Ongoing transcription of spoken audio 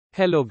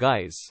Hello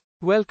guys.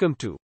 Welcome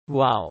to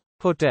Wow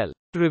Hotel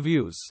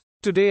Reviews.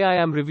 Today I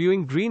am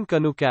reviewing Green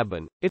Canoe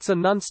Cabin. It's a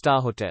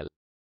non-star hotel.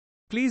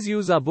 Please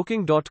use our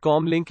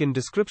booking.com link in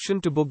description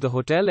to book the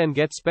hotel and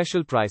get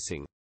special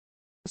pricing.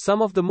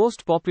 Some of the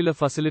most popular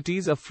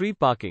facilities are free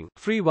parking,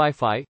 free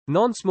Wi-Fi,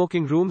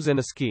 non-smoking rooms and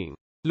a skiing.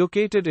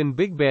 Located in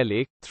Big Bear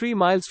Lake, 3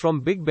 miles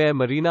from Big Bear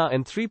Marina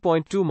and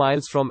 3.2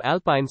 miles from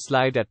Alpine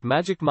Slide at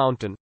Magic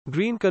Mountain,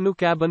 Green Canoe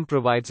Cabin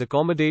provides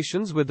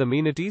accommodations with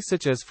amenities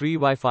such as free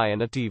Wi-Fi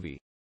and a TV.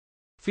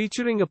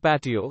 Featuring a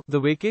patio, the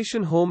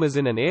vacation home is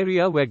in an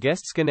area where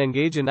guests can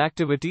engage in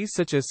activities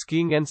such as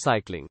skiing and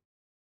cycling.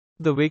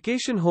 The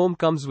vacation home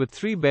comes with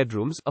 3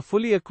 bedrooms, a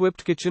fully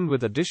equipped kitchen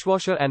with a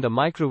dishwasher and a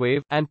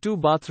microwave, and 2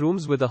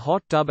 bathrooms with a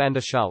hot tub and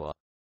a shower.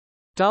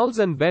 Towels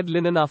and bed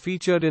linen are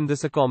featured in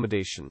this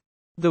accommodation.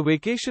 The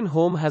vacation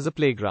home has a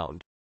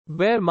playground.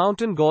 Bear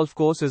Mountain Golf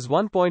Course is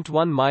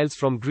 1.1 miles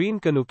from Green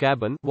Canoe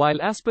Cabin,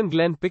 while Aspen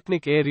Glen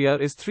Picnic Area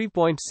is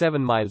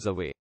 3.7 miles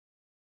away.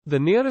 The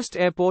nearest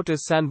airport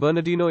is San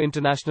Bernardino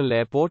International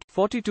Airport,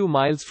 42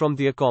 miles from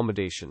the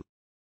accommodation.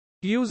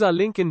 Use our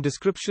link in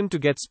description to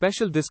get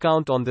special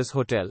discount on this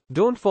hotel.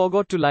 Don't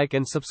forget to like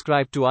and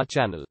subscribe to our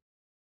channel.